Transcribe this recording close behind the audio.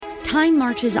Time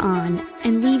marches on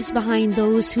and leaves behind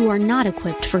those who are not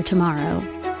equipped for tomorrow.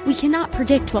 We cannot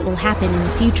predict what will happen in the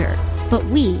future, but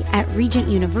we at Regent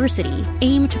University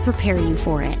aim to prepare you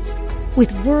for it.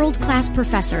 With world-class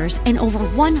professors and over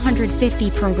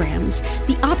 150 programs,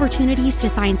 the opportunities to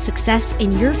find success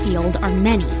in your field are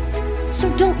many. So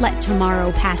don't let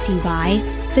tomorrow pass you by.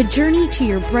 The journey to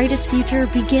your brightest future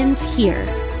begins here.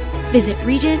 Visit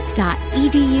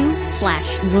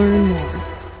regent.edu/learn more.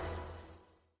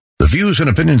 The views and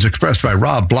opinions expressed by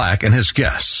Rob Black and his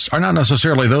guests are not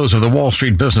necessarily those of the Wall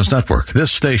Street Business Network,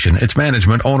 this station, its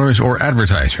management, owners, or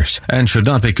advertisers, and should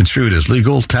not be construed as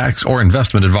legal, tax, or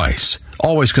investment advice.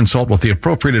 Always consult with the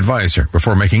appropriate advisor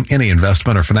before making any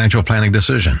investment or financial planning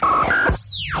decision.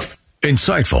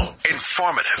 Insightful,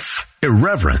 informative,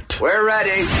 irreverent. We're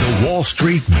ready. The Wall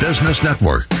Street Business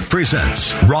Network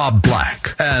presents Rob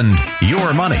Black and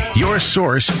Your Money, your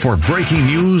source for breaking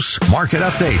news, market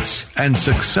updates, and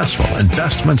successful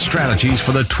investment strategies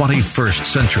for the 21st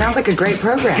century. Sounds like a great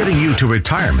program. Getting you to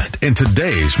retirement in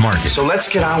today's market. So let's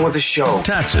get on with the show.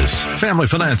 Taxes, family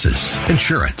finances,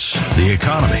 insurance, the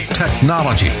economy,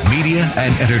 technology, media,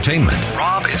 and entertainment.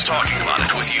 Rob is talking about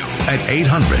it with you at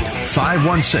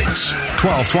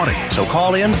 800-516-1220. So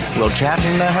call in, we'll chat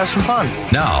and have some fun.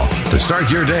 Now, to start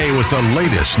your day with the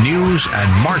latest news and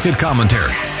market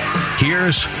commentary,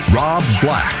 here's Rob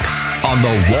Black on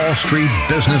the Wall Street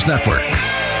Business Network.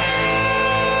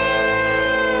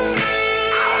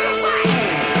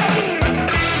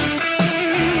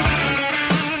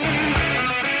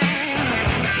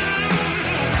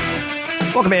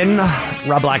 Welcome in.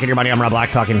 Rob Black and Your Money. I'm Rob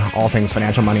Black, talking all things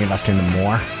financial, money, investing, and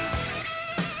more. I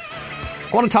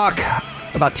want to talk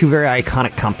about two very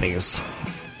iconic companies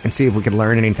and see if we could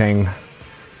learn anything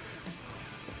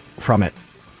from it.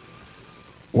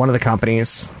 One of the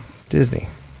companies, Disney.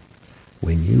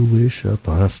 When you wish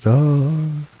upon a star.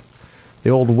 The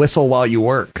old whistle while you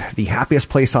work. The happiest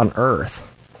place on earth.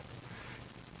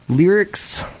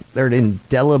 Lyrics they're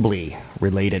indelibly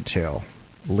related to,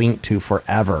 linked to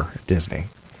forever Disney.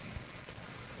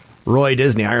 Roy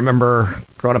Disney. I remember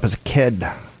growing up as a kid,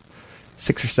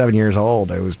 6 or 7 years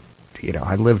old. I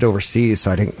lived overseas, so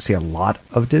I didn't see a lot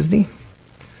of Disney.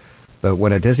 But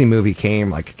when a Disney movie came,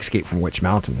 like Escape from Witch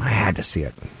Mountain, I had to see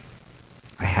it.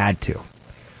 I had to.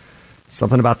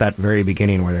 Something about that very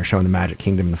beginning where they're showing the Magic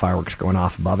Kingdom and the fireworks going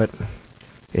off above it.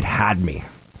 It had me.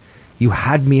 You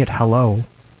had me at hello.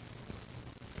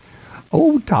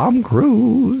 Oh, Tom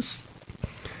Cruise.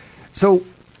 So,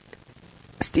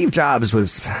 Steve Jobs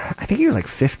was, I think he was like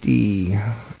 50,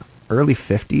 early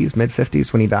 50s, mid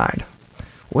 50s when he died.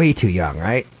 Way too young,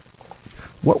 right?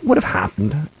 What would have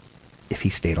happened if he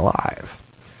stayed alive?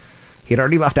 He had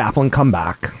already left Apple and come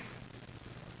back.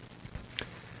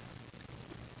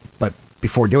 But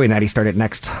before doing that, he started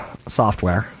Next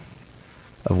Software,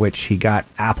 of which he got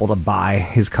Apple to buy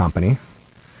his company.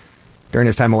 During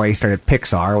his time away, he started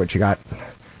Pixar, which he got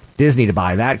Disney to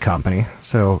buy that company.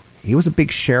 So he was a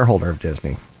big shareholder of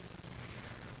Disney.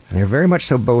 And they're very much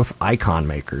so both icon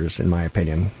makers, in my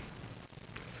opinion.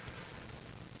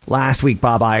 Last week,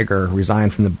 Bob Iger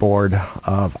resigned from the board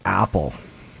of Apple.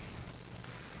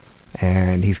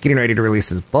 And he's getting ready to release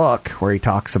his book where he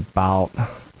talks about,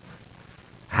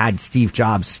 had Steve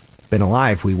Jobs been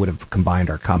alive, we would have combined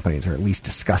our companies, or at least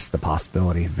discussed the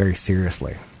possibility very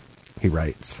seriously, he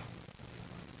writes.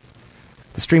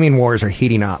 The streaming wars are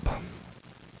heating up.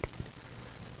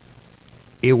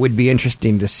 It would be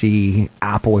interesting to see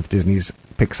Apple with Disney's,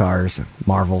 Pixar's,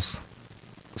 Marvel's,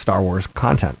 Star Wars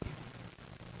content.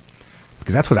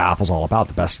 Because that's what Apple's all about,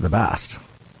 the best of the best.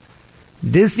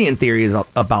 Disney, in theory, is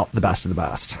about the best of the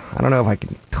best. I don't know if I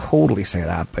can totally say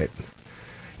that, but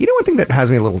you know one thing that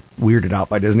has me a little weirded out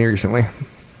by Disney recently?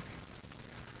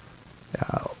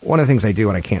 One of the things I do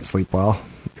when I can't sleep well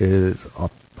is I'll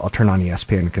turn on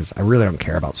ESPN because I really don't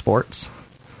care about sports.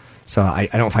 So I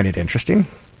don't find it interesting.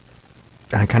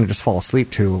 And I kind of just fall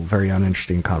asleep to a very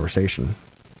uninteresting conversation.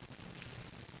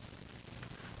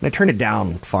 And I turn it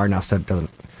down far enough so it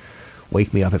doesn't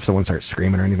wake me up if someone starts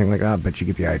screaming or anything like that, but you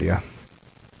get the idea.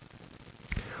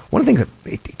 One of the things that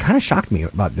it kind of shocked me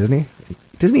about Disney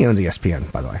owns ESPN,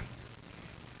 by the way.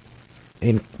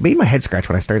 And it made my head scratch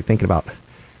when I started thinking about,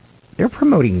 they're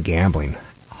promoting gambling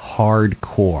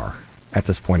hardcore at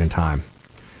this point in time.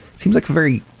 Seems like a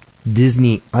very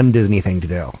un-Disney thing to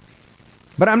do.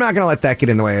 But I'm not going to let that get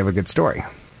in the way of a good story.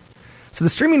 So the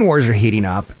streaming wars are heating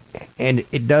up, and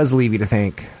it does leave you to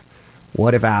think,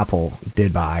 what if Apple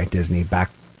did buy Disney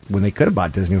back when they could have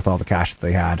bought Disney with all the cash that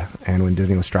they had, and when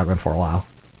Disney was struggling for a while?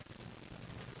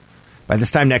 By this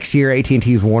time next year,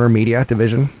 AT&T's Warner Media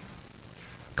division,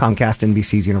 Comcast,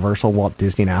 NBC's Universal, Walt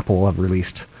Disney, and Apple will have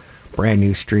released brand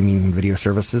new streaming video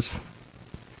services,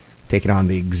 taking on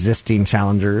the existing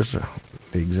challengers,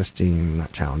 the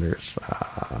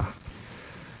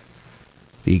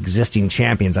existing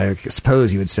champions, I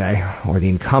suppose you would say, or the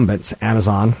incumbents.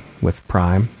 Amazon with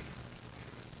Prime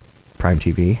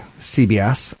TV.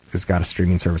 CBS has got a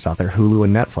streaming service out there, Hulu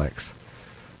and Netflix.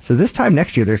 So this time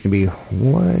next year, there's going to be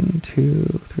 1, 2,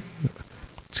 3.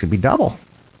 It's going to be double,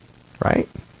 right?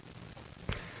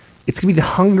 It's going to be the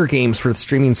Hunger Games for the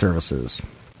streaming services.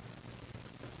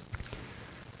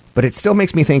 But it still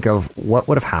makes me think of what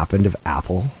would have happened if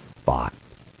Apple bought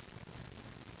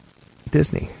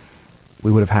Disney.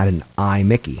 We would have had an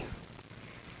iMickey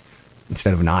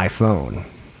instead of an iPhone.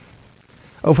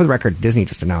 Oh, for the record, Disney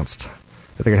just announced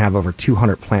that they're going to have over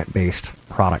 200 plant-based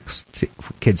products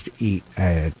for kids to eat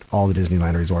at all the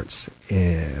Disneyland resorts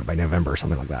by November or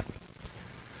something like that. So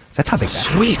that's how big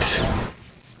that's sweet.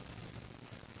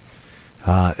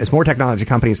 As more technology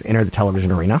companies enter the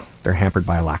television arena, they're hampered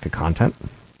by a lack of content.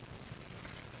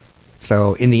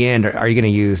 So in the end, are you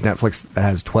going to use Netflix that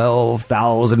has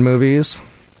 12,000 movies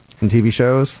and TV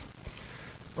shows?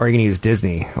 Or are you going to use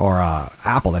Disney or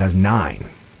Apple that has 9?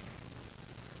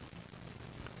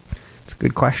 It's a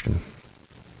good question.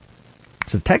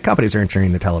 So tech companies are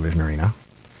entering the television arena.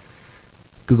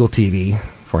 Google TV,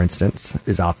 for instance,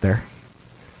 is out there.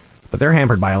 But they're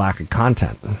hampered by a lack of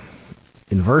content.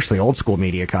 Inversely, old school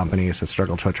media companies have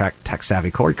struggled to attract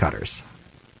tech-savvy cord cutters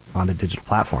onto digital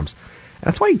platforms. And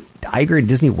that's why Iger and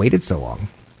Disney waited so long.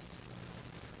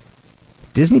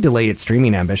 Disney delayed its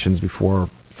streaming ambitions before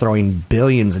throwing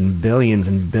billions and billions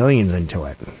and billions into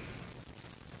it.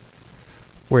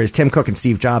 Whereas Tim Cook and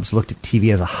Steve Jobs looked at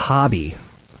TV as a hobby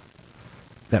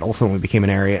that ultimately became an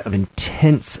area of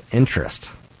intense interest.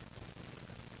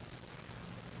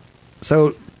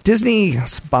 So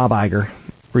Disney's Bob Iger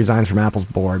resigns from Apple's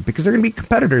board because they're going to be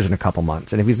competitors in a couple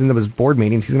months. And if he's in those board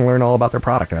meetings, he's going to learn all about their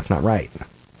product. And that's not right.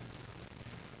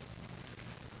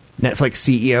 Netflix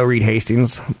CEO Reed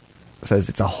Hastings says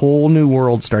it's a whole new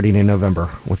world starting in November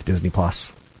with Disney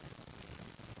Plus.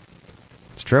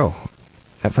 It's true.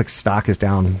 Netflix stock is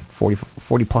down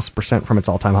 40+% from its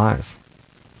all-time highs.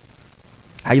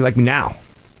 How you like me now?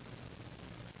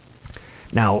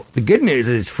 Now, the good news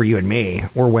is for you and me,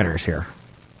 we're winners here.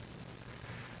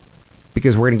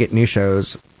 Because we're going to get new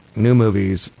shows, new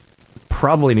movies,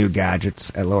 probably new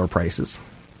gadgets at lower prices.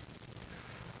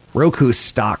 Roku's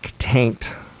stock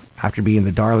tanked after being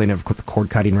the darling of the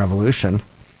cord-cutting revolution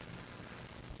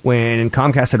when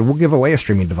Comcast said, we'll give away a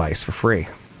streaming device for free.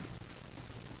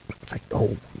 It's like,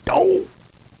 no.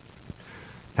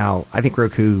 Now, I think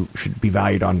Roku should be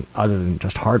valued on other than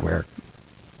just hardware.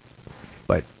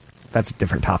 But that's a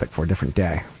different topic for a different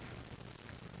day.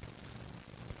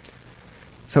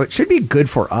 So it should be good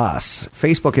for us.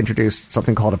 Facebook introduced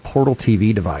something called a Portal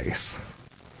TV device.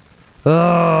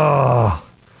 Ugh.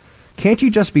 Can't you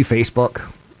just be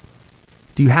Facebook?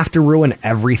 Do you have to ruin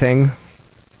everything?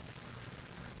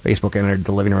 Facebook entered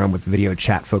the living room with video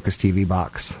chat-focused TV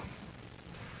box.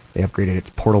 They upgraded its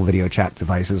Portal video chat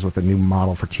devices with a new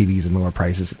model for TVs and lower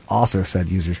prices. It also said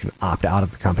users can opt out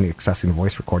of the company accessing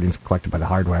voice recordings collected by the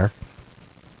hardware.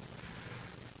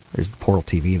 There's the Portal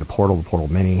TV, the Portal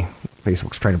Mini.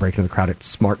 Facebook's trying to break into the crowded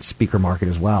smart speaker market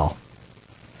as well.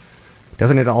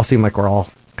 Doesn't it all seem like we're all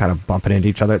kind of bumping into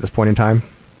each other at this point in time?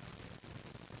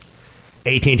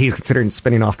 AT&T is considering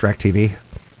spinning off DirecTV.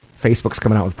 Facebook's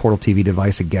coming out with Portal TV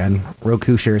device again.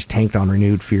 Roku shares tanked on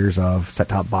renewed fears of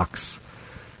set-top box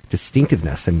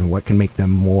distinctiveness and what can make them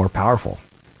more powerful.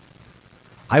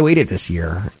 I waited this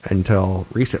year until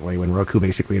recently when Roku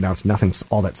basically announced nothing's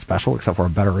all that special except for a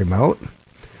better remote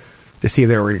to see if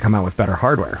they were going to come out with better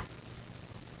hardware.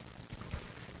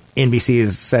 NBC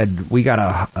has said we got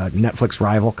a Netflix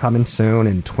rival coming soon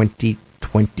in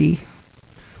 2020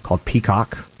 called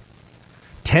Peacock.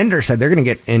 Tender said they're going to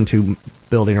get into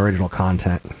building original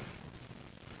content.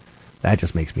 That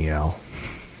just makes me ill.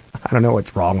 I don't know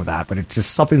what's wrong with that, but it's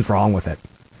just something's wrong with it.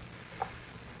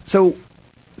 So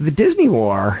the Disney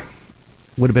war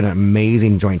would have been an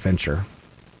amazing joint venture.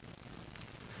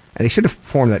 And they should have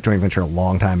formed that joint venture a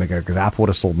long time ago because Apple would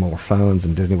have sold more phones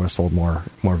and Disney would have sold more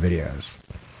videos.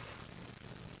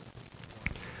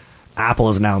 Apple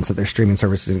has announced that their streaming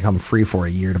service is going to come free for a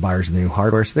year to buyers of the new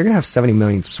hardware. So they're going to have 70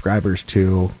 million subscribers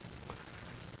to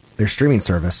their streaming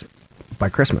service by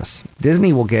Christmas.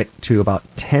 Disney will get to about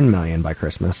 10 million by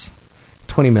Christmas,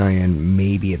 20 million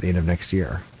maybe at the end of next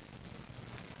year.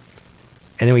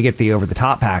 And then we get the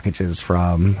over-the-top packages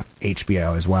from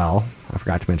HBO as well. I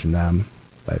forgot to mention them,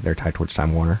 but they're tied towards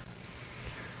Time Warner.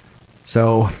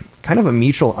 So kind of a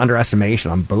mutual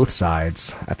underestimation on both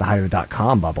sides at the height of the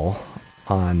 .com bubble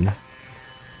on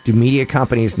Do media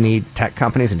companies need tech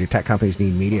companies, and do tech companies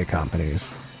need media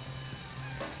companies?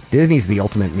 Disney's the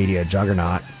ultimate media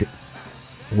juggernaut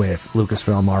with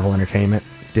Lucasfilm, Marvel Entertainment,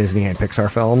 Disney, and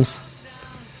Pixar films.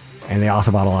 And they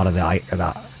also bought a lot of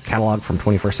the catalog from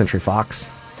 21st Century Fox.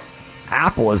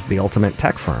 Apple is the ultimate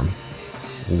tech firm.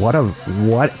 What a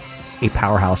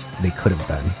powerhouse they could have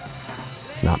been.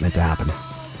 It's not meant to happen.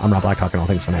 I'm Rob Black, talking all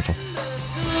things financial.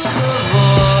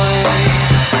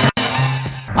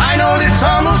 I know that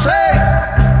some will say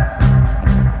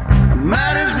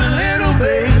matters a little,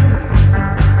 babe.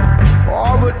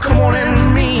 Oh, but come on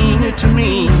and mean it to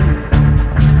me.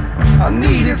 I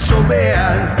need it so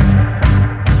bad.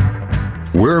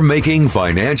 We're making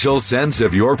financial sense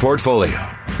of your portfolio.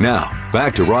 Now,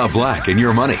 back to Rob Black and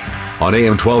Your Money on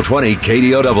AM 1220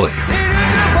 KDOW.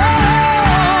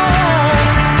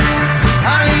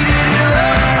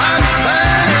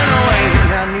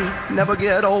 Never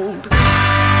get old.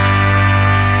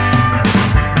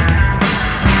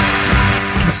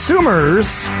 Consumers,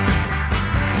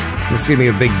 this is going to be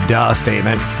a big duh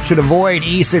statement, should avoid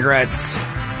e-cigarettes.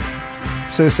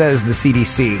 So says the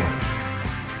CDC.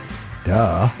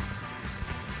 Duh.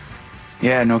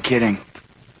 Yeah, no kidding.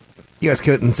 U.S.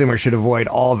 consumers should avoid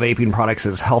all vaping products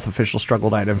as health officials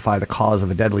struggle to identify the cause of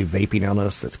a deadly vaping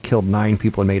illness that's killed 9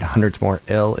 people and made hundreds more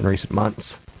ill in recent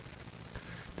months.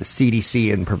 The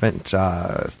CDC and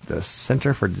the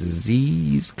Center for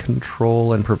Disease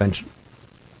Control and Prevention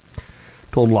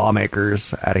told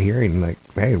lawmakers at a hearing, like,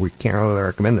 hey, we can't really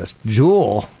recommend this.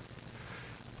 Juul,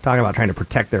 talking about trying to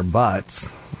protect their butts,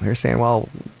 they're saying, well,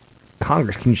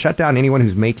 Congress, can you shut down anyone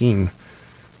who's making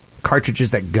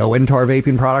cartridges that go into our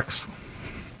vaping products,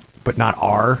 but not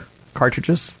our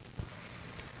cartridges?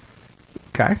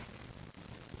 Okay.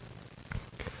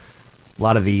 A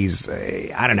lot of these,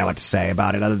 I don't know what to say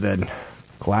about it other than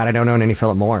glad I don't own any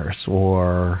Philip Morris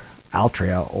or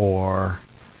Altria or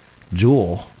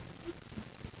Juul,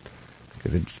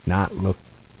 because it does not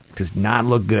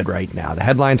look good right now. The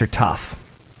headlines are tough,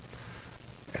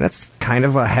 and that's kind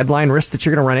of a headline risk that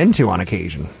you're going to run into on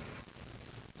occasion.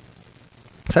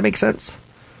 Does that make sense?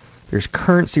 There's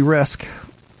currency risk,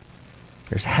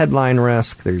 there's headline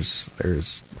risk,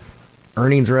 there's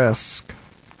earnings risk,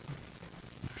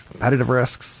 competitive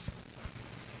risks.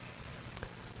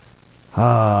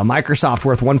 Microsoft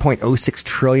worth $1.06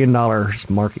 trillion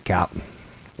market cap.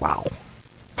 Wow.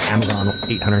 Amazon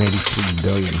 $883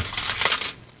 billion.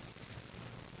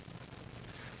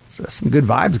 So some good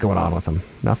vibes going on with them.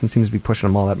 Nothing seems to be pushing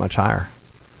them all that much higher.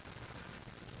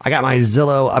 I got my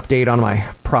Zillow update on my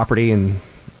property in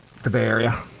the Bay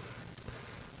Area,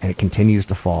 and it continues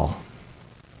to fall.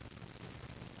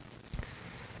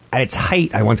 At its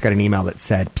height, I once got an email that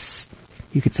said, psst,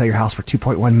 you could sell your house for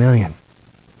 $2.1 million.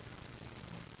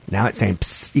 Now it's saying,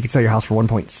 psst, you could sell your house for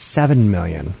 $1.7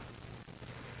 million.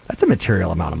 That's a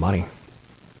material amount of money.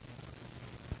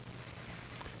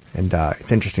 And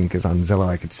it's interesting because on Zillow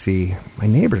I could see my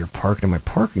neighbors are parked in my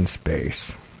parking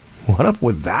space. What up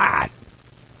with that?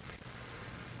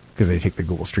 Because they take the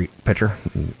Google Street picture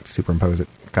and superimpose it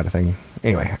kind of thing.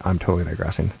 Anyway, I'm totally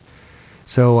digressing.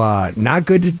 So, not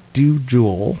good to do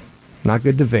Juul, not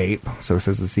good to vape, so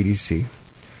says the CDC.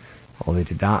 Although they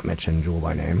did not mention Juul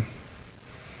by name.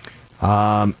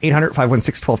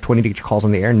 800-516-1220 to get your calls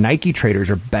on the air. Nike traders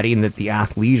are betting that the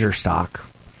athleisure stock,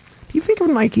 do you think of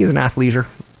Nike as an athleisure,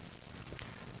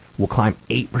 will climb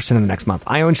 8% in the next month?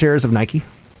 I own shares of Nike.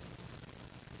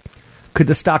 Could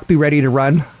the stock be ready to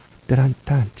run?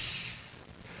 Dun-dun-dun.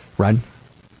 Run.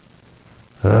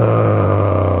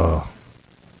 Oh.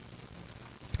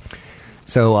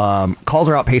 So, calls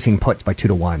are outpacing puts by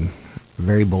 2-1.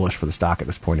 Very bullish for the stock at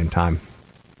this point in time.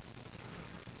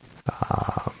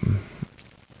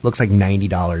 Looks like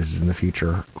 $90 is in the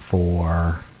future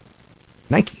for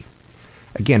Nike.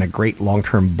 Again, a great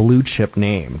long-term blue chip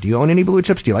name. Do you own any blue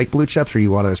chips? Do you like blue chips? Or are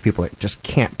you one of those people that just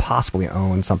can't possibly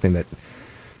own something that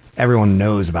everyone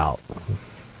knows about?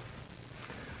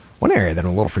 One area that I'm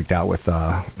a little freaked out with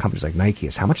companies like Nike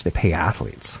is how much they pay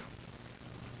athletes.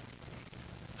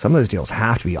 Some of those deals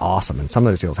have to be awesome, and some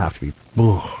of those deals have to be...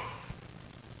 Ugh.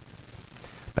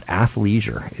 But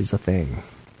athleisure is a thing.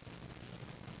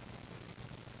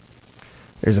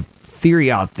 There's a theory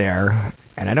out there,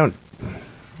 and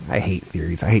I hate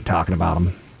theories. I hate talking about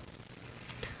them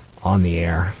on the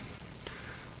air.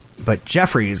 But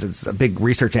Jefferies, it's a big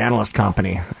research analyst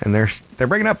company, and they're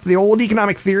bringing up the old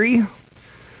economic theory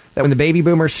that when the baby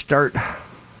boomers start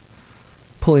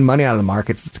pulling money out of the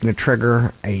markets, it's going to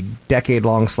trigger a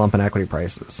decade-long slump in equity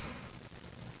prices.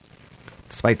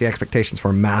 Despite the expectations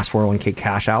for mass 401k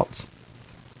cash outs,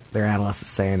 their analyst is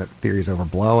saying that the theory is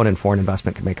overblown and foreign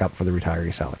investment can make up for the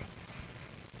retiree selling.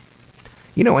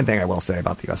 You know, one thing I will say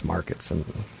about the U.S. markets, and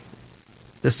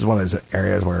this is one of those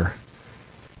areas where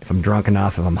if I'm drunk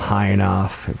enough, if I'm high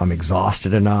enough, if I'm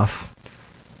exhausted enough,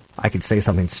 I could say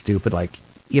something stupid like,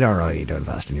 you don't really need to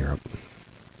invest in Europe.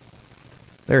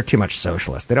 They're too much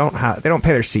socialist. They don't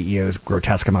pay their CEOs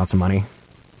grotesque amounts of money.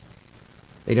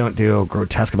 They don't do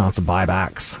grotesque amounts of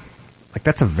buybacks. Like,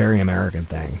 that's a very American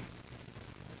thing.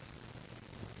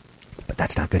 But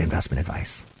that's not good investment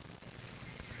advice.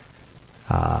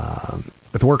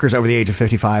 With workers over the age of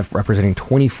 55 representing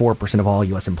 24% of all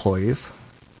U.S. employees,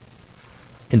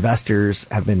 investors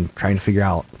have been trying to figure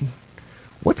out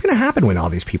what's going to happen when all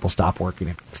these people stop working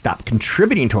and stop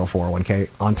contributing to a 401k.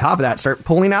 On top of that, start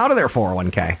pulling out of their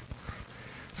 401k.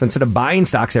 So instead of buying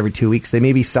stocks every 2 weeks, they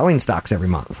may be selling stocks every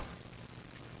month.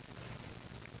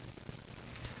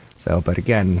 So, but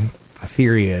again, a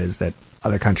theory is that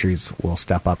other countries will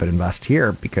step up and invest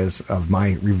here because of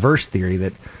my reverse theory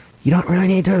that you don't really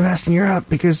need to invest in Europe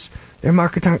because their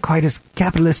markets aren't quite as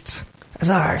capitalist as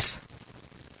ours.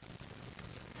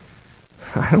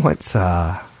 I once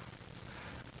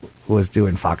was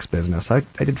doing Fox Business. I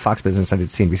did Fox Business, I did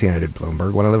CNBC, and I did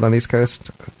Bloomberg when I lived on the East Coast,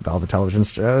 with all the television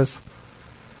shows.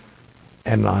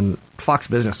 And on Fox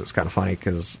Business, it's kind of funny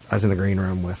because I was in the green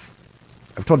room with,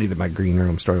 I've told you that my green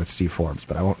room story with Steve Forbes,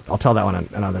 but I'll tell that one on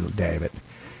another day. But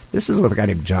this is with a guy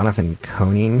named Jonathan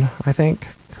Koenig, I think.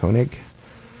 Koenig.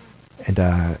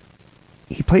 And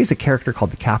he plays a character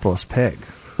called the Capitalist Pig.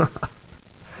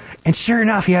 And sure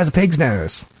enough, he has a pig's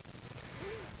nose.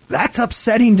 That's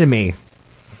upsetting to me.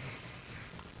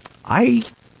 I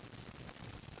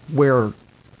wear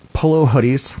polo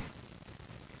hoodies,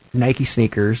 Nike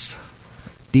sneakers,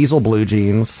 diesel blue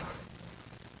jeans,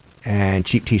 and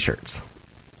cheap t-shirts.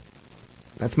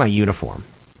 That's my uniform.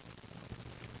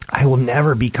 I will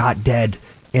never be caught dead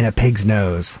in a pig's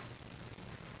nose.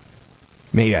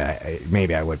 Maybe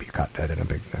I would be caught dead in a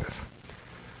pig's nose.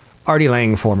 Artie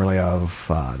Lang, formerly of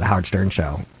the Howard Stern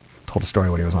Show, told a story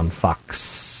when he was on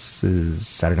Fox's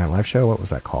Saturday Night Live show. What was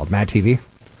that called? Mad TV?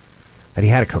 That he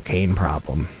had a cocaine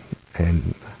problem.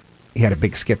 And he had a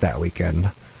big skit that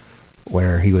weekend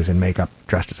where he was in makeup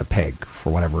dressed as a pig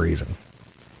for whatever reason.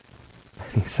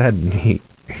 He said he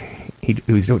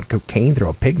was doing cocaine through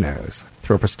a pig nose,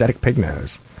 through a prosthetic pig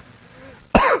nose.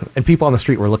 And people on the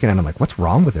street were looking at him like, what's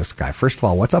wrong with this guy? First of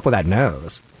all, what's up with that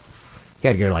nose? He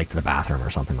had to go, like, to the bathroom or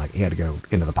something. Like, he had to go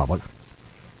into the public.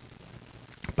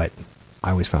 But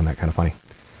I always found that kind of funny.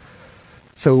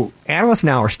 So analysts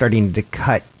now are starting to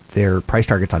cut their price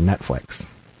targets on Netflix.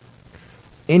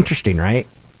 Interesting, right?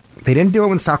 They didn't do it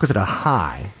when stock was at a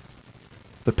high.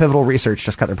 But Pivotal Research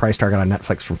just cut their price target on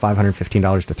Netflix from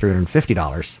 $515 to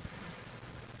 $350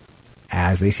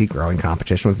 as they see growing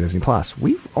competition with Disney+.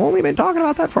 We've only been talking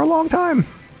about that for a long time.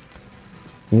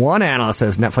 One analyst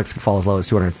says Netflix could fall as low as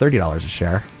 $230 a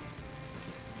share.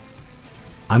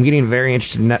 I'm getting very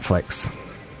interested in Netflix.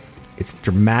 It's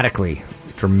dramatically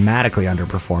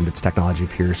underperformed its technology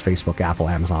peers, Facebook, Apple,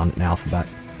 Amazon, and Alphabet.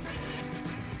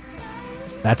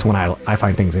 That's when I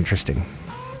find things interesting.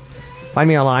 Find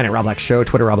me online at Rob Black Show,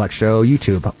 Twitter Rob Black Show,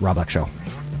 YouTube Rob Black Show.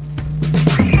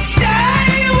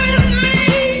 Stay with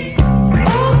me,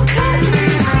 oh, cut me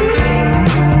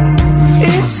free.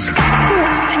 It's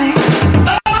coming.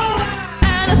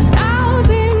 And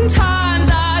 1,000 times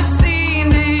I've seen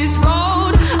this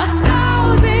road,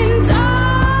 1,000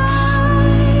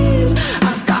 times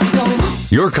I've got no.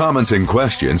 Your comments and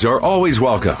questions are always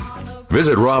welcome.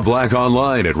 Visit Rob Black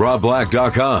online at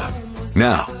robblack.com.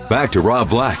 Now, back to Rob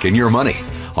Black and Your Money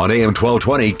on AM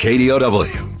 1220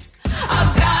 KDOW.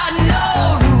 I've got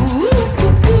no roots.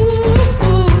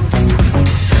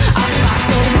 I've got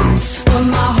no roots, but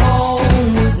my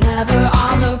home was never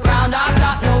on the ground. I've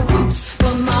got no roots,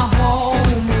 but my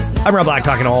home was never. I'm Rob Black,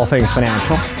 talking all things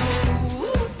financial.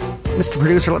 Mr.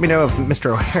 Producer, let me know if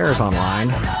Mr. O'Hare's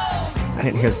online.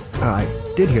 I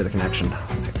did hear the connection.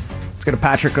 Let's go to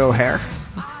Patrick O'Hare,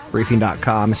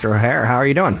 briefing.com. Mr. O'Hare, how are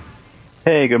you doing?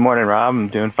 Hey, good morning, Rob. I'm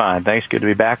doing fine. Thanks. Good to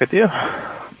be back with you.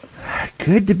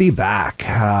 Good to be back.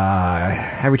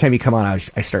 Every time you come on, I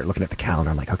start looking at the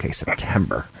calendar. I'm like, okay,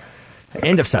 September.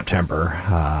 End of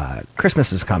September.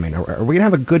 Christmas is coming. Are we going to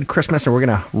have a good Christmas, or are we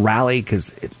going to rally? Because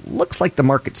it looks like the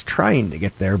market's trying to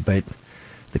get there, but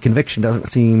the conviction doesn't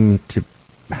seem to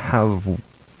have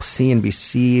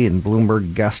CNBC and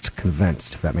Bloomberg guests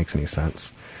convinced, if that makes any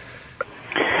sense.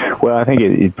 Well, I think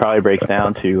it probably breaks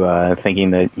down to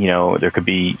thinking that, there could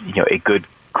be, a good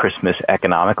Christmas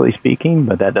economically speaking,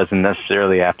 but that doesn't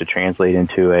necessarily have to translate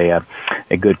into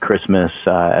a good Christmas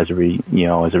as it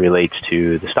relates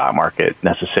to the stock market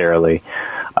necessarily.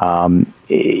 The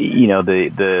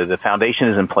foundation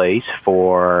is in place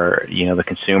for the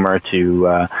consumer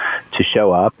to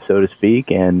show up, so to speak,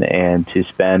 and to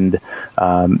spend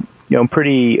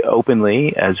pretty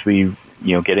openly as we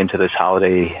get into this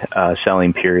holiday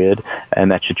selling period,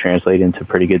 and that should translate into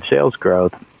pretty good sales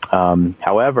growth.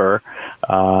 However,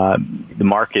 the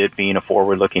market, being a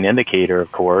forward-looking indicator,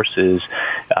 of course,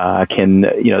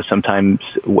 can sometimes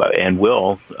and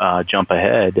will jump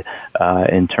ahead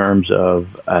in terms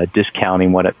of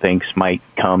discounting what it thinks might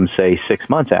come, say, 6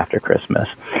 months after Christmas.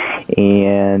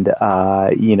 And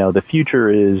the future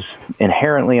is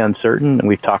inherently uncertain.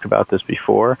 We've talked about this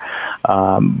before,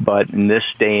 but in this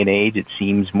day and age, it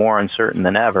seems more uncertain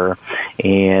than ever.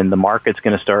 And the market's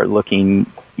going to start looking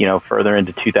further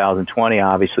into 2020,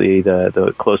 obviously,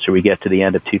 the closer we get to the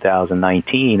end of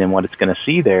 2019, and what it's going to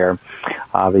see there,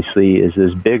 obviously, is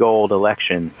this big old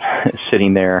election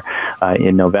sitting there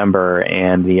in November,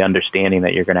 and the understanding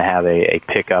that you're going to have a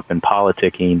pickup in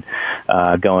politicking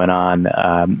going on,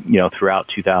 throughout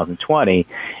 2020,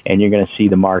 and you're going to see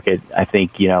the market, I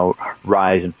think,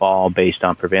 rise and fall based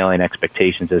on prevailing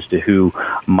expectations as to who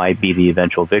might be the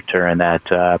eventual victor in that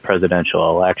presidential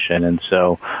election. And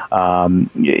so,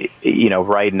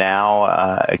 right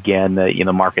now, again,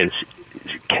 the market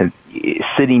is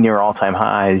sitting near all-time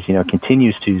highs,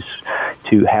 continues to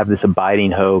have this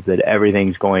abiding hope that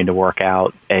everything's going to work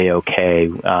out A-okay,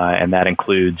 and that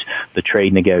includes the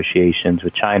trade negotiations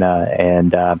with China,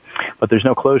 and but there's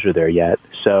no closure there yet.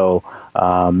 So,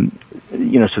 so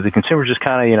the consumer's just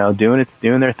kind of, doing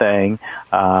their thing.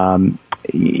 To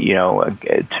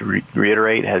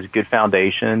reiterate, has a good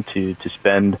foundation to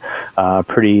spend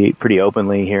pretty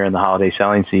openly here in the holiday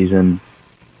selling season,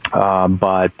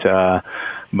 but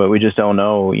we just don't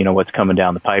know, what's coming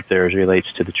down the pipe there as it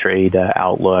relates to the trade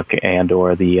outlook and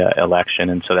or the election,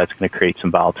 and so that's going to create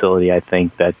some volatility, I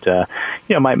think, that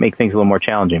might make things a little more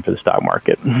challenging for the stock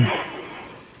market.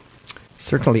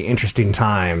 Certainly interesting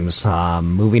times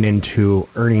moving into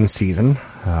earnings season,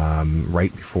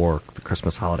 right before the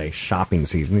Christmas holiday shopping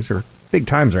season. These are big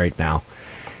times right now.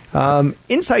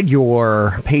 Inside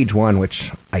your page one,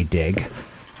 which I dig,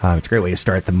 it's a great way to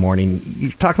start the morning.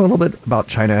 You're talking a little bit about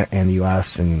China and the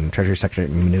U.S. and Treasury Secretary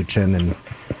Mnuchin, and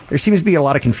there seems to be a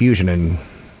lot of confusion in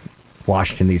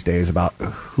Washington these days about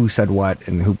who said what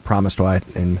and who promised what.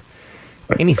 And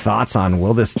any thoughts on,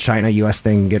 will this China-U.S.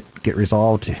 thing get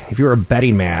resolved? If you were a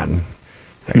betting man,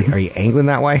 are you angling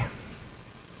that way?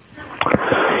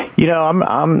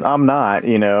 I'm not.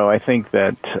 I think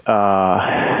that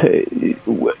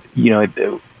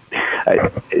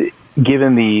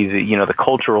given the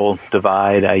cultural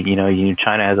divide,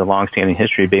 China has a long-standing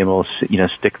history of being able to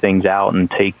stick things out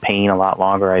and take pain a lot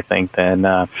longer, I think, than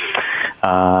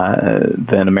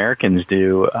Americans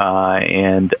do,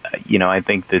 and I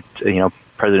think that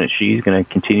President Xi is going to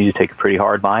continue to take a pretty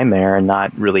hard line there and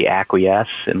not really acquiesce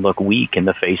and look weak in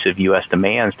the face of U.S.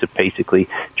 demands to basically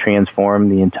transform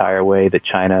the entire way that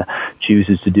China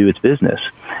chooses to do its business,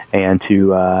 and to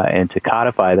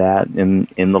codify that in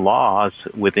the laws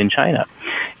within China.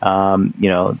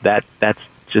 That's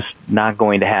just not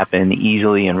going to happen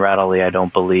easily and readily, I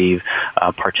don't believe,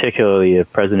 particularly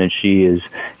if President Xi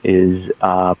is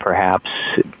perhaps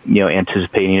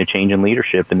anticipating a change in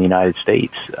leadership in the United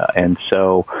States. And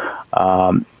so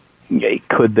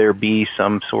could there be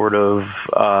some sort of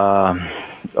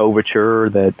overture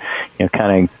that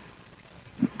kind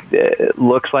of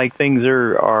looks like things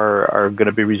are going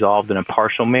to be resolved in a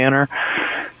partial manner?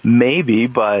 Maybe,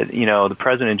 but the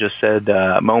president just said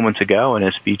moments ago in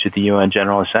his speech at the UN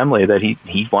General Assembly that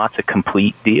he wants a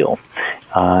complete deal,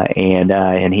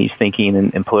 and he's thinking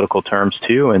in political terms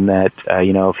too, and that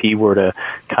if he were to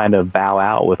kind of bow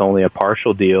out with only a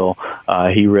partial deal,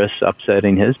 he risks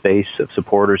upsetting his base of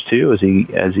supporters too, as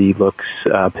he looks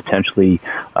potentially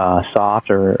soft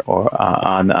or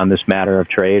on this matter of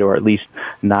trade, or at least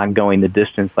not going the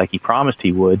distance like he promised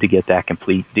he would to get that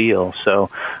complete deal.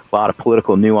 So a lot of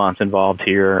political nuance involved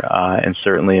here, and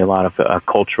certainly a lot of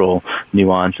cultural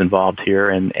nuance involved here,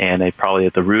 and probably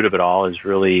at the root of it all is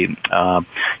really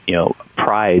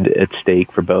pride at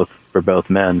stake for both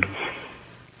men.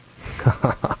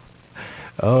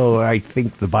 Oh, I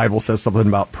think the Bible says something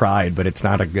about pride, but it's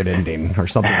not a good ending or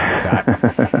something like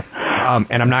that.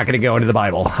 And I'm not going to go into the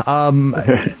Bible.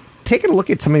 Taking a look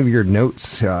at some of your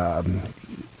notes,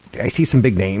 I see some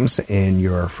big names in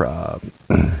your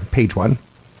page one.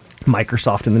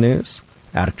 Microsoft in the news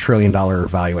at $1 trillion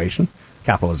valuation,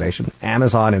 capitalization.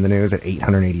 Amazon in the news at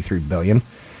 $883 billion.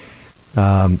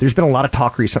 There's been a lot of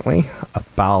talk recently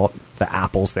about the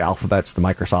Apples, the Alphabets, the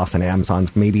Microsofts, and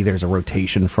Amazons. Maybe there's a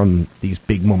rotation from these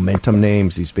big momentum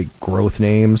names, these big growth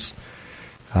names.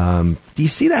 Do you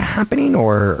see that happening,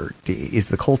 or is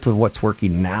the cult of what's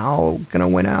working now going to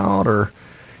win out, or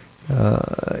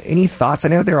any thoughts? I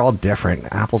know they're all different.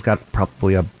 Apple's got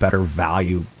probably a better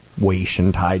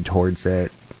valuation tied towards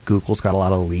it. Google's got a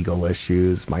lot of legal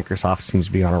issues. Microsoft seems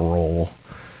to be on a roll.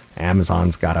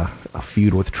 Amazon's got a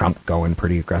feud with Trump going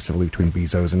pretty aggressively between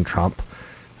Bezos and Trump.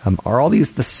 Are all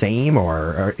these the same,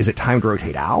 or is it time to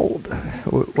rotate out?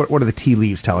 What are the tea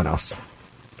leaves telling us?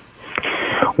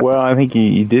 Well, I think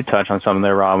you did touch on something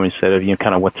there, Rob, when you said,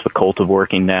 kind of what's the cult of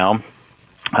working now.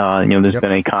 There's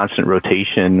been a constant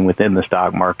rotation within the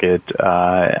stock market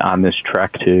on this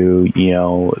trek to,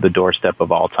 the doorstep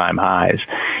of all-time highs.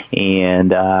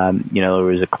 And, there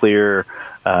was a clear,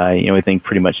 I think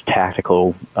pretty much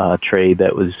tactical trade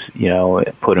that was,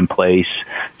 put in place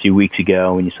a few weeks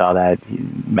ago when you saw that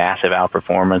massive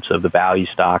outperformance of the value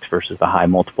stocks versus the high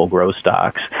multiple growth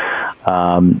stocks.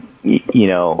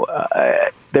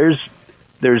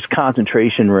 There's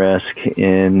concentration risk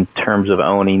in terms of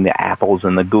owning the Apples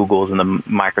and the Googles and the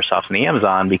Microsofts and the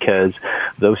Amazon, because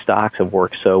those stocks have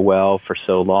worked so well for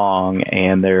so long,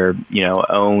 and they're,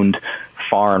 owned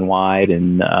far and wide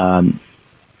and,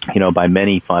 by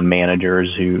many fund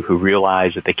managers who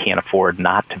realize that they can't afford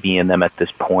not to be in them at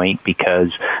this point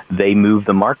because they move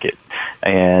the market.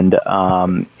 And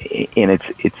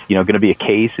it's going to be a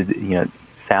case,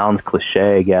 sounds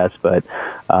cliche, I guess, but,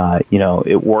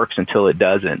 it works until it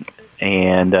doesn't.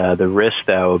 And the risk,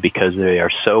 though, because they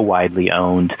are so widely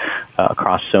owned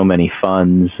across so many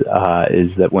funds,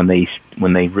 is that when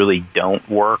they really don't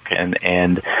work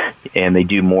and they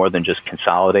do more than just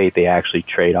consolidate, they actually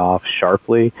trade off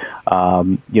sharply.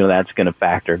 That's going to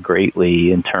factor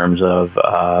greatly in terms of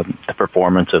the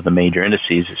performance of the major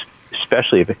indices,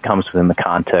 especially if it comes within the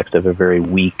context of a very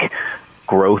weak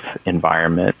growth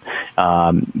environment.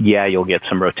 You'll get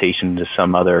some rotation to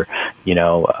some other,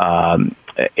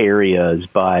 areas,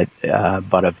 but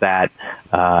of that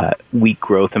weak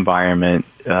growth environment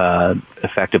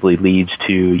effectively leads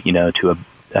to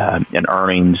an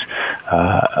earnings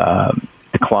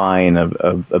decline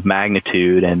of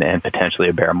magnitude and potentially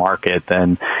a bear market,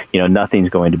 then nothing's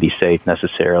going to be safe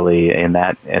necessarily in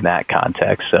that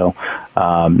context. So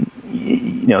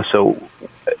so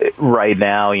right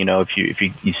now, if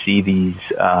you see these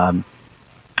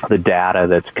the data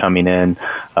that's coming in,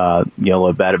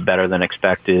 better than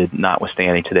expected,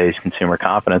 notwithstanding today's consumer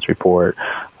confidence report.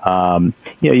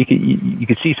 You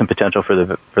could see some potential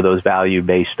for those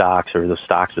value-based stocks or those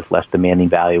stocks with less demanding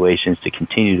valuations to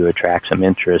continue to attract some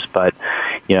interest. But,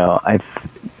 I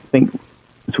think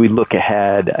as we look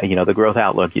ahead, the growth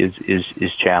outlook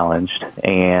is challenged,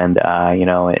 and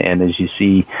and as you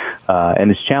see,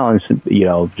 and it's challenged,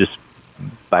 just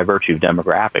by virtue of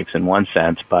demographics in one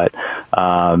sense, but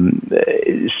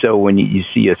so when you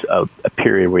see a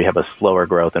period where you have a slower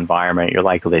growth environment, you're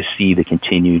likely to see the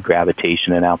continued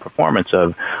gravitation and outperformance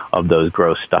of those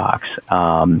growth stocks.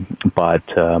 But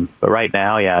right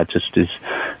now, it just is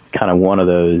kind of one of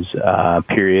those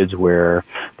periods where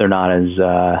they're not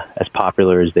as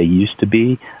popular as they used to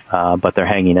be, but they're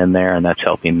hanging in there, and that's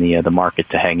helping the market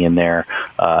to hang in there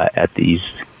at these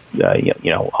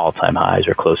all-time highs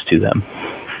or close to them.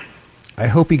 I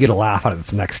hope you get a laugh out of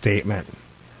this next statement.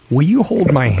 Will you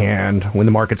hold my hand when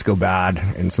the markets go bad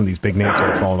and some of these big names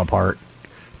are falling apart?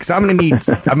 Because I'm going to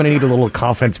need a little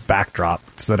confidence backdrop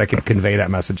so that I can convey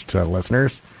that message to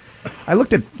listeners. I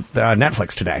looked at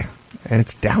Netflix today, and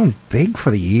it's down big for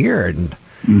the year, and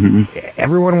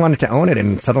everyone wanted to own it,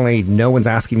 and suddenly no one's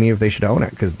asking me if they should own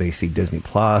it because they see Disney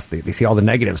Plus. They see all the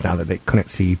negatives now that they couldn't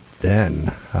see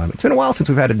then. It's been a while since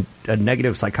we've had a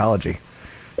negative psychology,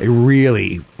 a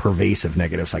really pervasive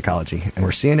negative psychology, and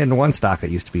we're seeing it in one stock that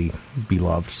used to be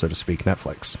beloved, so to speak,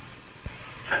 Netflix.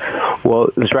 Well,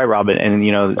 that's right, Robin, and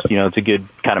it's a good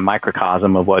kind of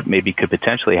microcosm of what maybe could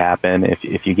potentially happen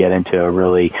if you get into a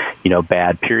really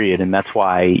bad period, and that's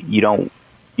why you don't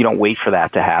wait for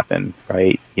that to happen,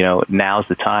 right? Now's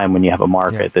the time when you have a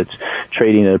market that's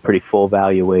trading at a pretty full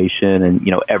valuation, and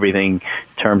everything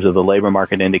in terms of the labor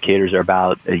market indicators are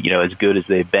about as good as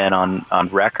they've been on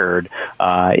record.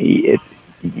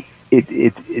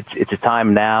 It's a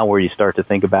time now where you start to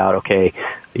think about, okay,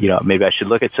 maybe I should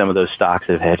look at some of those stocks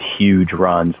that have had huge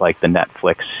runs, like the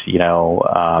Netflix,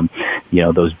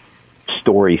 those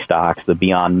story stocks, the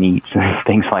Beyond Meats, and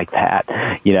things like that,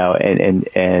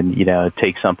 and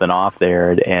take something off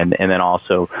there, and then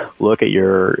also look at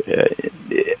your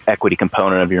equity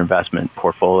component of your investment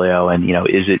portfolio, and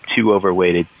is it too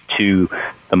overweighted to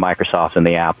the Microsofts and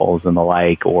the Apples and the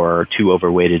like, or too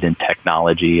overweighted in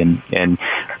technology, and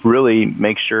really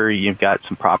make sure you've got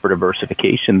some proper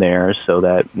diversification there so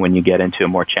that when you get into a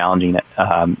more challenging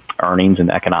earnings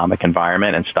and economic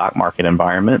environment and stock market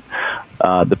environment,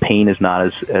 the pain is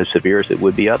not as severe as it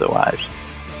would be otherwise.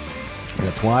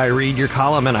 That's why I read your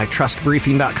column, and I trust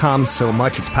Briefing.com so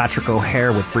much. It's Patrick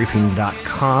O'Hare with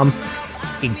Briefing.com,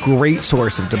 a great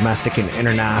source of domestic and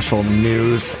international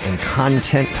news and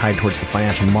content tied towards the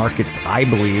financial markets. I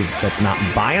believe that's not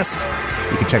biased.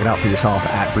 You can check it out for yourself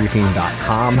at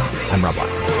Briefing.com. I'm Rob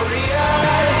Black.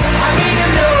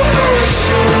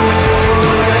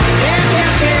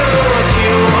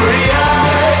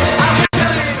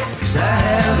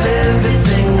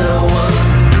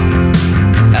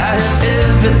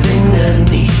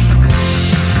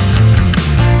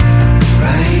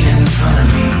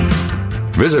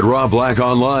 Visit Rob Black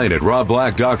online at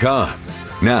robblack.com.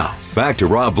 Now, back to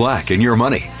Rob Black and Your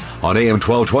Money on AM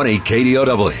 1220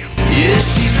 KDOW.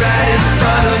 Yes, she's right in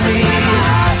front of me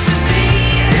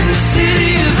in the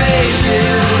city of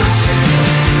angels.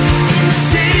 In the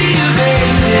city of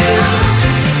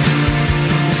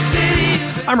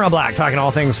angels. I'm Rob Black, talking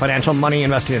all things financial, money,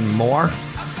 investing, and more.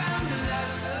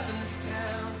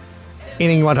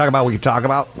 Anything you want to talk about, we can talk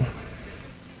about.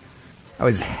 I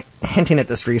was hinting at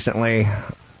this recently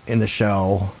in the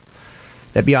show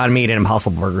that Beyond Meat and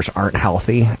Impossible Burgers aren't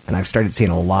healthy, and I've started seeing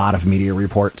a lot of media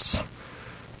reports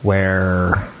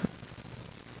where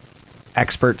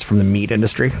experts from the meat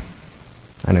industry,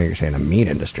 I know you're saying the meat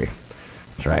industry,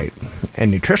 that's right,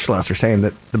 and nutritionists are saying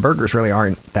that the burgers really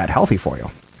aren't that healthy for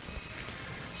you.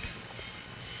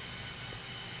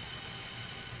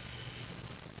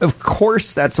 Of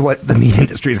course, that's what the meat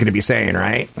industry is going to be saying,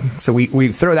 right? So we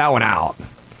throw that one out.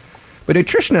 But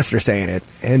nutritionists are saying it,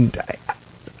 and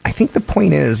I think the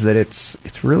point is that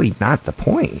it's really not the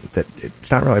point, that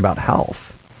it's not really about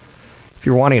health. If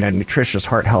you're wanting a nutritious,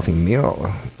 heart-healthy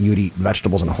meal, you'd eat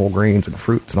vegetables and whole grains and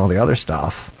fruits and all the other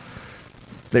stuff.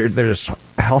 There's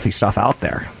healthy stuff out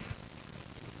there.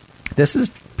 This is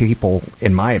people,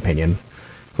 in my opinion,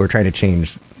 who are trying to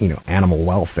change, animal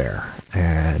welfare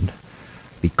and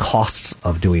the costs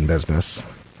of doing business,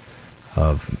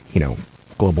 of,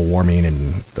 global warming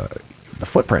and the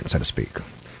footprint, so to speak.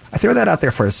 I throw that out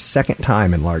there for a second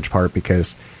time in large part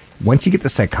because once you get the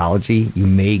psychology, you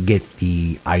may get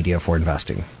the idea for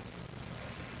investing.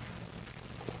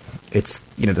 It's,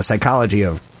 the psychology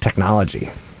of technology.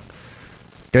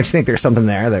 Don't you think there's something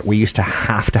there that we used to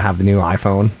have the new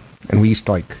iPhone? And we used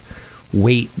to,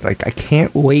 wait. I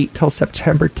can't wait till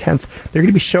September 10th. They're going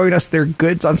to be showing us their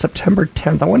goods on September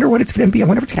 10th. I wonder what it's going to be. I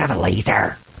wonder if it's going to have a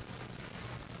laser.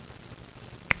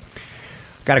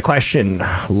 Got a question.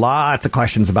 Lots of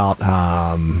questions about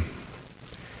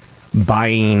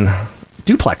buying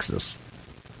duplexes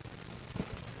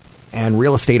and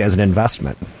real estate as an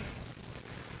investment.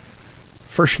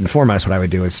 First and foremost, what I would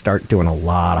do is start doing a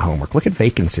lot of homework. Look at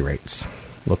vacancy rates.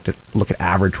 Look at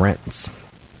average rents.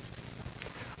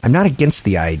 I'm not against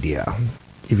the idea.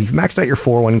 If you've maxed out your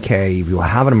 401k, if you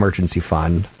have an emergency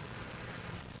fund,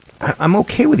 I'm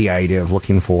okay with the idea of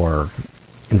looking for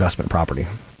investment property.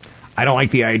 I don't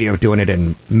like the idea of doing it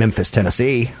in Memphis,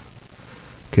 Tennessee,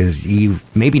 because you've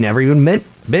maybe never even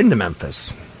been to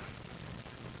Memphis.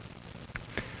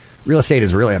 Real estate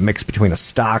is really a mix between a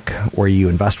stock where you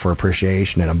invest for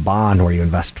appreciation and a bond where you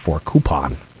invest for a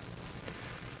coupon.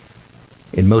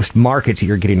 In most markets,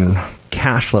 you're getting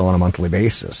cash flow on a monthly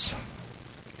basis.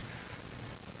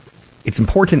 It's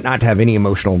important not to have any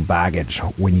emotional baggage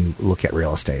when you look at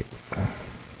real estate.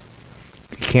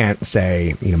 You can't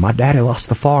say, my daddy lost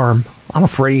the farm, I'm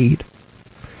afraid.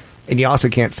 And you also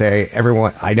can't say,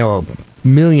 I know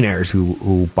millionaires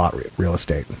who bought real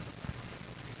estate.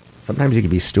 Sometimes you can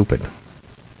be stupid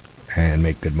and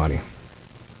make good money.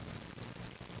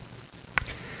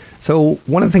 So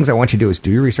one of the things I want you to do is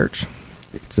do your research.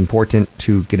 It's important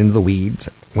to get into the weeds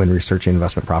when researching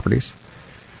investment properties.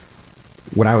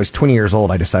 When I was 20 years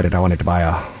old, I decided I wanted to buy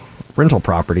a rental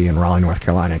property in Raleigh, North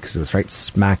Carolina, because it was right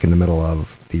smack in the middle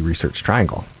of the Research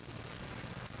Triangle.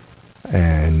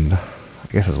 And I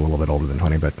guess I was a little bit older than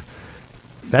 20, but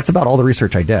that's about all the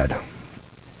research I did.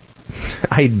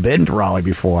 I'd been to Raleigh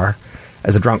before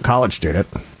as a drunk college student,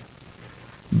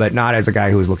 but not as a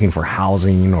guy who was looking for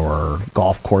housing or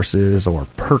golf courses or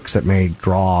perks that may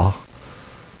draw,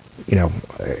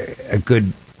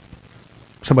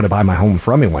 someone to buy my home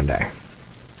from me one day.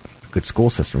 A good school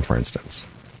system, for instance.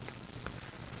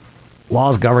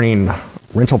 Laws governing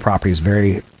rental properties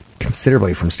vary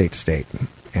considerably from state to state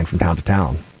and from town to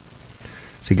town.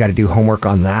 So you got to do homework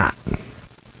on that.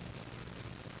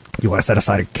 You want to set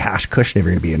aside a cash cushion if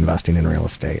you're going to be investing in real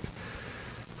estate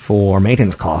for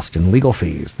maintenance costs and legal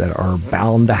fees that are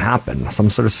bound to happen. Some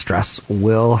sort of stress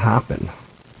will happen.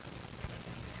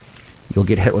 You'll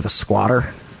get hit with a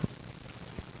squatter.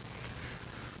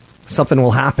 Something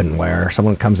will happen where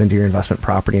someone comes into your investment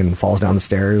property and falls down the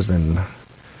stairs. And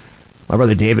my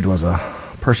brother David was a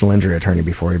personal injury attorney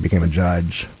before he became a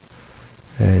judge.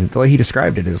 And the way he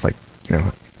described it is like,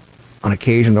 on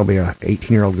occasion there'll be a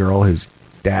 18-year-old girl whose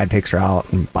dad takes her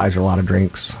out and buys her a lot of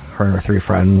drinks, her and her 3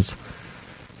 friends,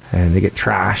 and they get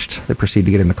trashed. They proceed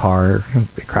to get in the car.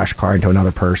 They crash a car into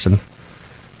another person.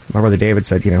 My brother David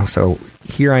said, so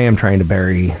here I am trying to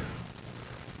bury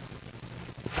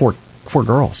four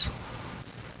girls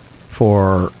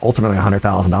for ultimately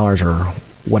 $100,000 or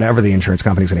whatever the insurance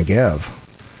company's going to give.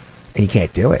 And you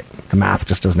can't do it. The math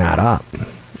just doesn't add up.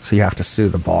 So you have to sue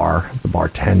the bar, the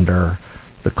bartender,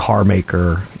 the car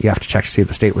maker. You have to check to see if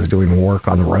the state was doing work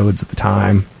on the roads at the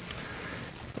time.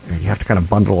 And you have to kind of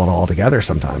bundle it all together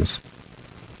sometimes.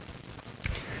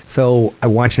 So I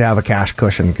want you to have a cash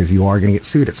cushion because you are going to get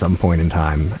sued at some point in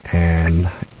time. And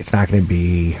it's not going to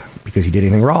be because you did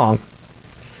anything wrong.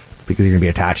 It's because you're going to be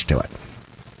attached to it.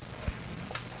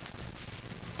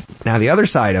 Now, the other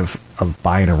side of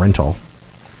buying a rental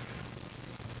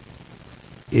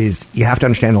is you have to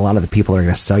understand a lot of the people that are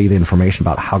going to sell you the information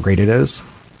about how great it is.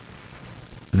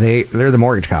 They're the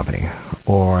mortgage company,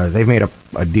 or they've made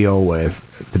a deal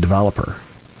with the developer.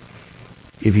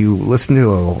 If you listen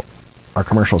to our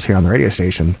commercials here on the radio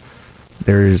station,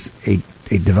 there's a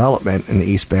development in the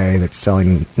East Bay that's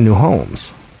selling new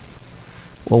homes.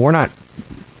 Well, we're not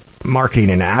marketing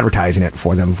and advertising it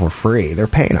for them for free. They're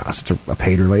paying us. It's a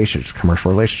paid relationship, it's a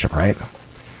commercial relationship, right?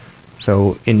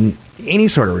 So in any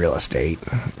sort of real estate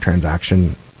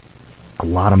transaction, a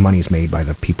lot of money is made by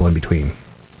the people in between.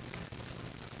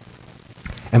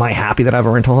 Am I happy that I have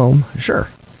a rental home? Sure.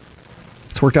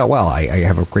 It's worked out well. I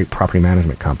have a great property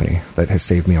management company that has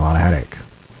saved me a lot of headache.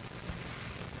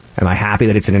 Am I happy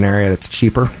that it's in an area that's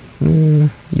cheaper?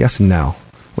 Yes and no.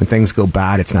 When things go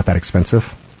bad, it's not that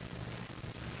expensive.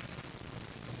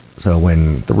 So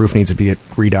when the roof needs to be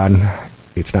redone,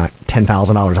 it's not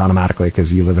 $10,000 automatically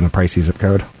because you live in a pricey zip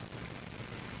code.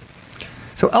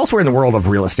 So elsewhere in the world of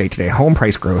real estate today, home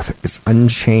price growth is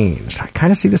unchanged. I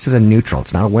kind of see this as a neutral.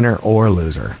 It's not a winner or a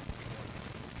loser.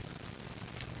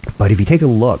 But if you take a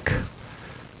look,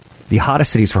 the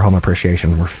hottest cities for home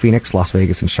appreciation were Phoenix, Las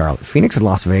Vegas, and Charlotte. Phoenix and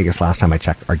Las Vegas, last time I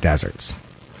checked, are deserts.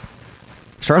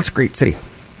 Charlotte's a great city.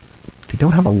 They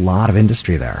don't have a lot of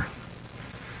industry there.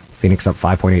 Phoenix up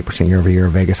 5.8% year over year.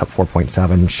 Vegas up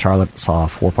 4.7%. Charlotte saw a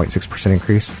 4.6%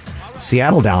 increase.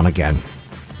 Seattle down again.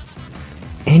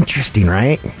 Interesting,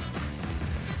 right?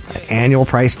 Annual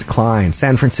price decline.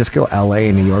 San Francisco, LA,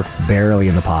 and New York barely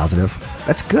in the positive.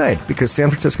 That's good because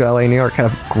San Francisco, LA, and New York had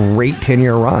a great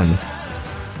 10-year run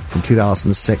from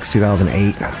 2006,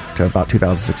 2008 to about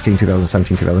 2016,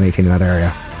 2017, 2018 in that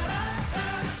area.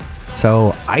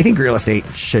 So I think real estate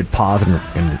should pause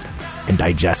and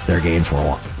digest their gains for a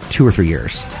while. 2 or 3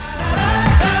 years.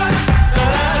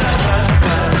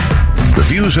 The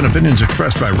views and opinions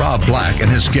expressed by Rob Black and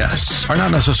his guests are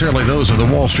not necessarily those of the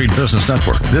Wall Street Business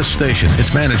Network, this station,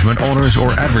 its management, owners,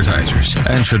 or advertisers,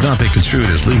 and should not be construed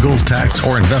as legal, tax,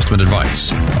 or investment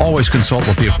advice. Always consult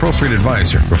with the appropriate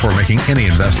advisor before making any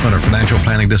investment or financial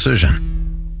planning decision.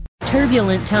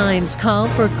 Turbulent times call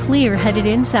for clear-headed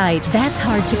insight. That's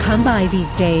hard to come by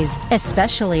these days,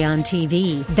 especially on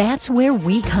TV. That's where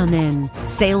we come in.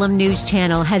 Salem News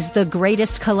Channel has the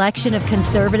greatest collection of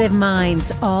conservative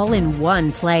minds all in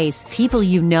one place. People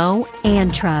you know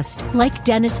and trust, like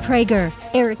Dennis Prager,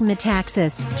 Eric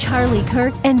Metaxas, Charlie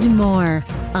Kirk, and more.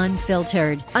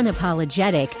 Unfiltered,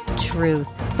 unapologetic truth.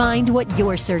 Find what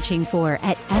you're searching for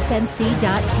at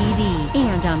snc.tv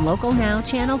and on Local Now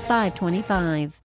Channel 525.